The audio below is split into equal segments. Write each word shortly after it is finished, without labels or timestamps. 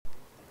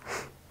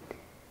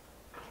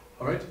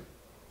Alright,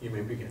 you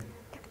may begin.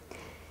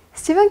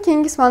 Stephen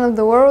King is one of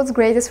the world's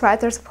greatest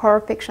writers of horror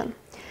fiction.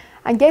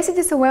 I guess it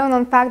is a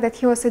well-known fact that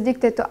he was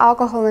addicted to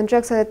alcohol and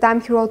drugs at the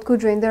time he wrote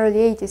Cujo in the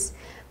early 80s.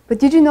 But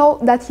did you know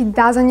that he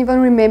doesn't even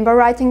remember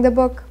writing the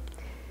book?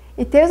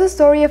 It tells the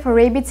story of a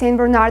rabid Saint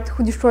Bernard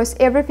who destroys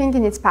everything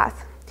in its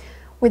path.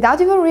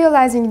 Without even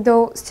realizing it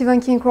though, Stephen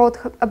King wrote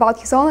about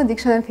his own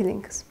addiction and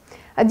feelings.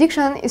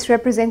 Addiction is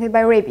represented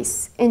by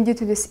rabies, and due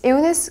to this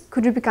illness,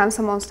 Cujo becomes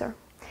a monster.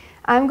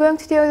 I'm going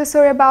to tell you the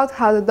story about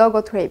how the dog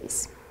got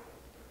rabies.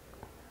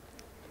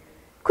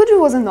 Cujo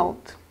was an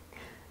old.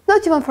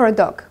 Not even for a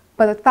dog,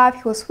 but at 5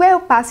 he was well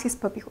past his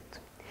puppyhood.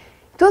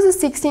 It was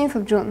the 16th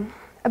of June,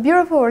 a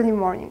beautiful early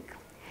morning,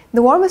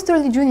 the warmest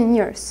early June in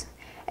years,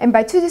 and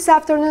by 2 this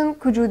afternoon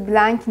Cujo would be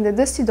lying in the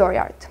dusty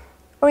dooryard,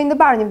 or in the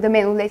barn if the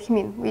man would let him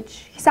in,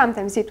 which he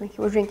sometimes did when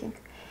he was drinking,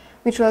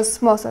 which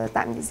was most of the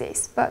time these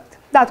days, but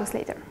that was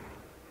later.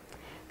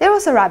 There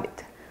was a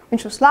rabbit,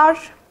 which was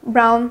large,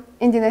 brown,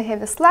 and didn't have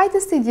the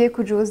slightest idea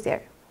Cujo was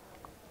there.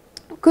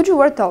 Cujo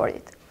worked toward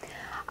it,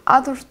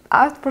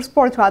 out for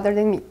sport rather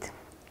than meat.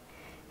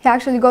 He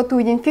actually got to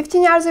within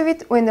 15 yards of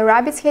it when the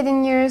rabbit's head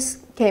and ears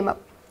came up.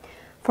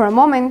 For a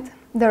moment,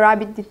 the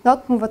rabbit did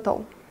not move at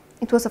all.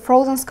 It was a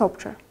frozen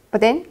sculpture,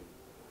 but then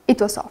it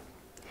was off.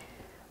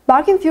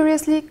 Barking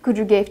furiously,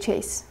 Cujo gave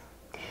chase.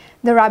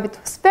 The rabbit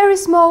was very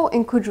small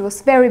and Cujo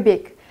was very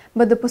big,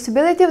 but the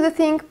possibility of the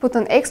thing put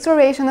an extra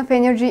ration of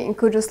energy in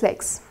Cujo's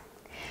legs.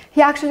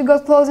 He actually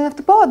got close enough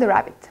to paw at the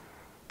rabbit.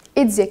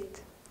 It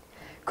zigged.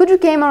 Cujo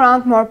came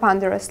around more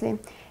ponderously,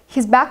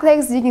 his back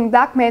legs digging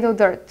black meadow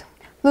dirt,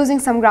 losing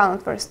some ground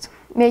at first,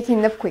 making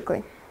it up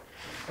quickly.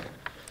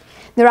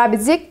 The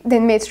rabbit zigged,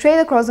 then made straight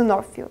across the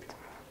north field.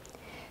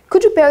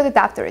 Cujo pelted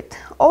after it,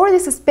 already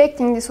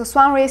suspecting this was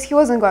one race he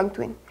wasn't going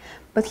to win,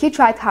 but he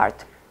tried hard.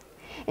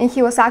 And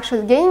he was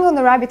actually gaining on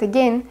the rabbit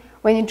again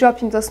when he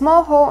dropped into a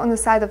small hole on the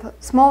side of a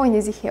small and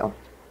easy hill.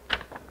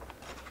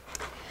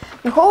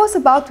 The hole was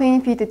about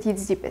 20 feet at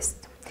its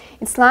deepest.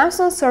 Its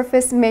limestone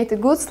surface made a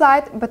good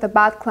slide but a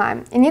bad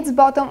climb, and its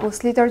bottom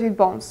was littered with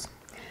bones.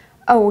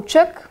 A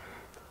woodchuck,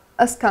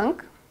 a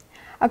skunk,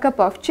 a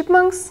couple of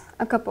chipmunks,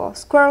 a couple of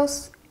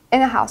squirrels,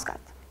 and a house cat.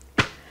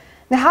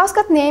 The house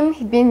cat name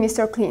had been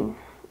Mr. Clean.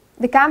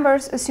 The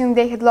Campbells assumed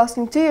they had lost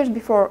him 2 years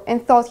before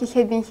and thought he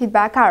had been hit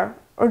by a car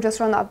or just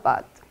run off,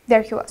 but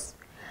there he was,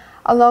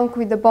 along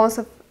with the bones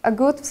of a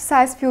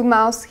good-sized field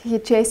mouse he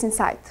had chased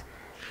inside.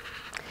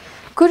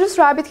 Cujo's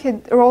rabbit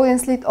had rolled and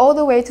slid all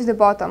the way to the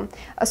bottom,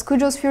 as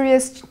Cujo's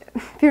furious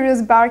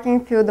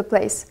barking filled the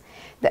place.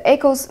 The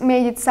echoes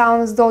made it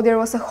sound as though there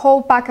was a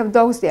whole pack of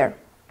dogs there.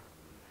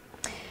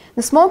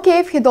 The small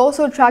cave had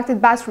also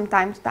attracted bats from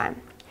time to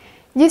time.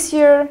 This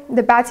year,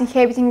 the bats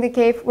inhabiting the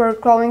cave were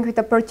crawling with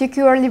a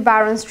particularly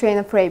virulent strain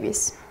of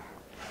rabies.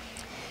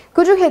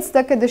 Cujo had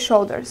stuck at the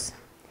shoulders.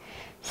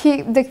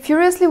 He dug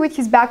furiously with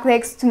his back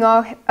legs to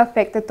no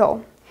effect at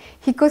all.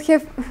 He could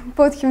have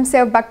put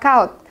himself back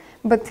out,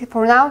 but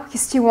for now he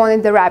still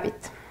wanted the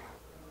rabbit.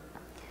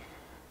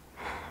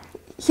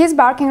 His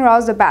barking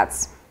roused the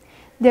bats.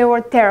 They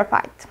were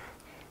terrified.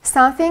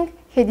 Something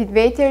had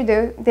invaded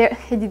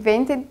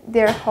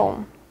their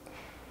home.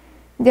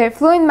 They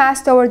flew in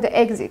mass toward the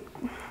exit,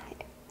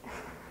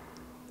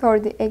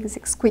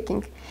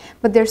 squeaking,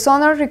 but their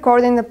sonar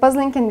recorded a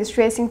puzzling and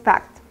distressing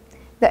fact.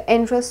 The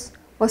entrance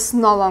was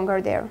no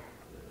longer there.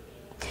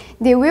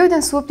 They wheeled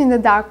and swooped in the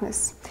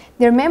darkness,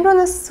 their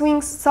membranous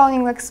wings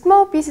sounding like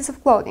small pieces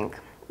of clothing,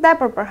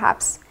 dapper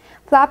perhaps,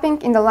 flapping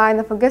in the line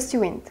of a gusty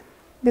wind.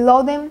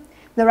 Below them,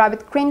 the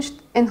rabbit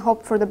cringed and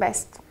hoped for the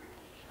best.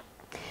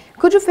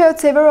 Cujo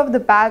felt several of the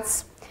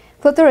bats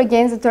flutter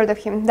against the third of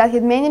him that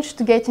had managed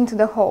to get into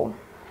the hole,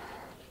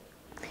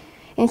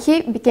 and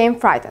he became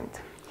frightened.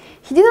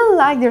 He didn't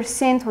like their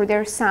scent or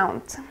their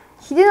sound.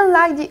 He didn't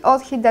like the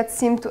odd heat that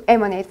seemed to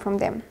emanate from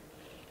them.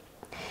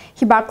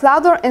 He barked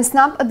louder and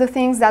snapped at the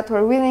things that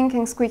were wheeling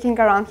and squeaking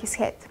around his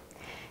head,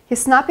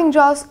 his snapping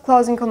jaws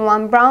closing on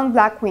one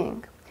brown-black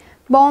wing.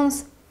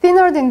 Bones,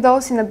 thinner than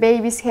those in a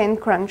baby's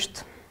hand,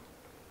 crunched.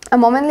 A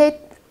moment later,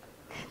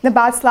 the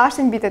bat slashed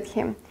and bit at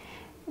him,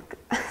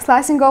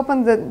 slicing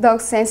open the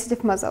dog's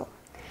sensitive muzzle.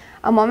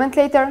 A moment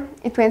later,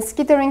 it went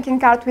skittering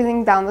and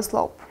cartwheeling down the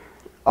slope,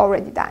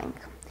 already dying.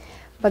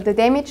 But the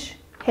damage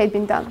had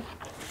been done.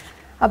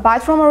 A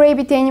bite from a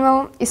rabid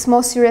animal is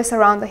most serious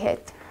around the head.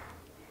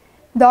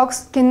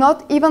 Dogs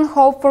cannot even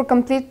hope for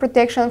complete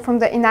protection from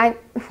the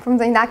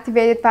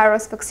inactivated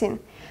virus vaccine,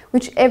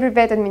 which every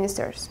vet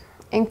administers.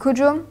 And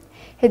Cujo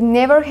had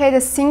never had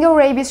a single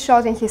rabies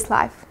shot in his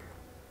life.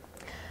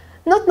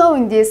 Not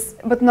knowing this,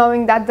 but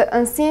knowing that the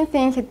unseen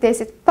thing had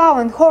tasted foul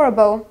and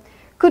horrible,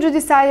 Cujo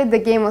decided the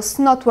game was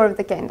not worth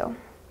the candle.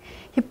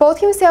 He pulled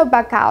himself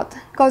back out,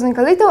 causing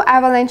a little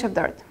avalanche of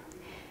dirt.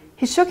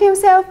 He shook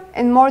himself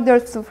and more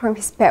dirt flew from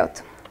his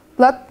pelt.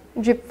 Blood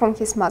dripped from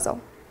his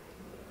muzzle.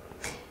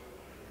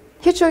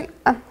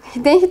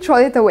 Then he threw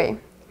it away.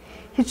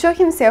 He shook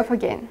himself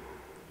again.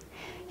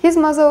 His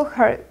muzzle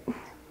hurt,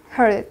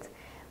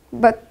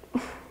 but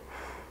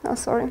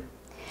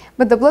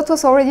the blood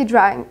was already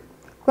drying,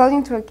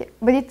 clotting to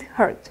but it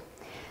hurt.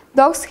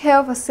 Dogs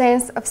have a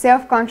sense of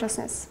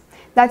self-consciousness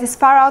that is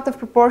far out of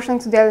proportion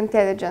to their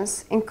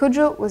intelligence, and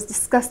Cujo was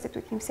disgusted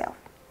with himself.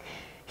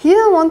 He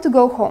didn't want to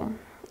go home.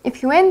 If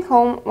he went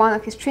home, one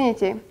of his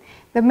trinity,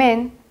 the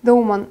man, the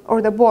woman,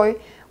 or the boy,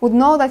 would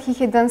know that he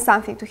had done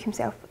something to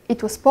himself.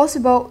 It was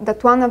possible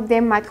that one of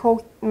them might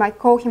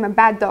call him a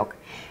bad dog,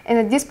 and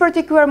at this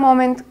particular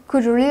moment,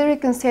 Cujo really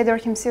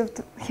considered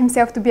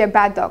himself to be a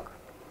bad dog.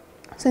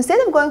 So instead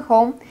of going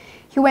home,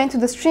 he went to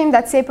the stream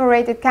that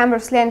separated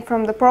Camber's land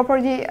from the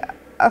property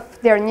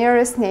of their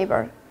nearest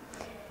neighbor.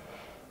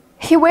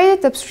 He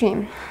waded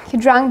upstream. He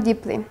drank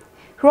deeply. He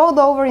rolled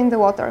over in the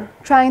water,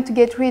 trying to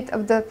get rid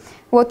of the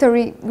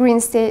watery green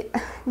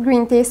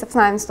taste of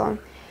limestone,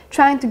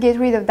 trying to get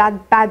rid of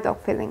that bad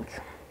dog feeling.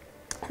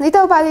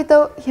 Little by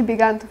little, he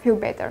began to feel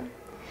better.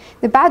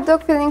 The bad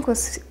dog feeling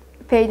was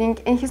fading,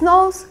 and his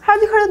nose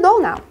hardly hurt at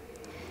all now.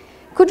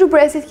 Cujo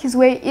breasted his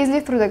way easily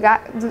through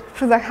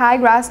the high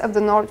grass of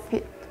the north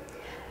field,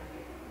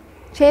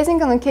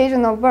 chasing an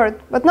occasional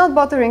bird, but not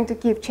bothering to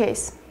keep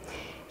chase.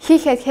 He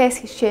had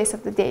his chase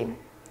of the day,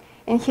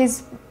 and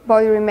his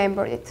body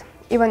remembered it,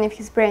 even if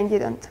his brain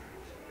didn't.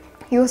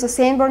 He was a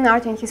Saint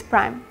Bernard in his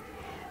prime,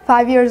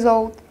 5 years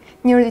old,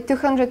 nearly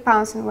 200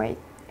 pounds in weight,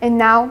 and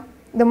now,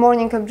 the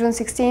morning of June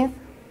 16th,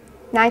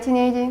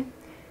 1980,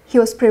 he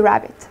was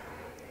pre-rabbit.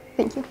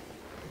 Thank you.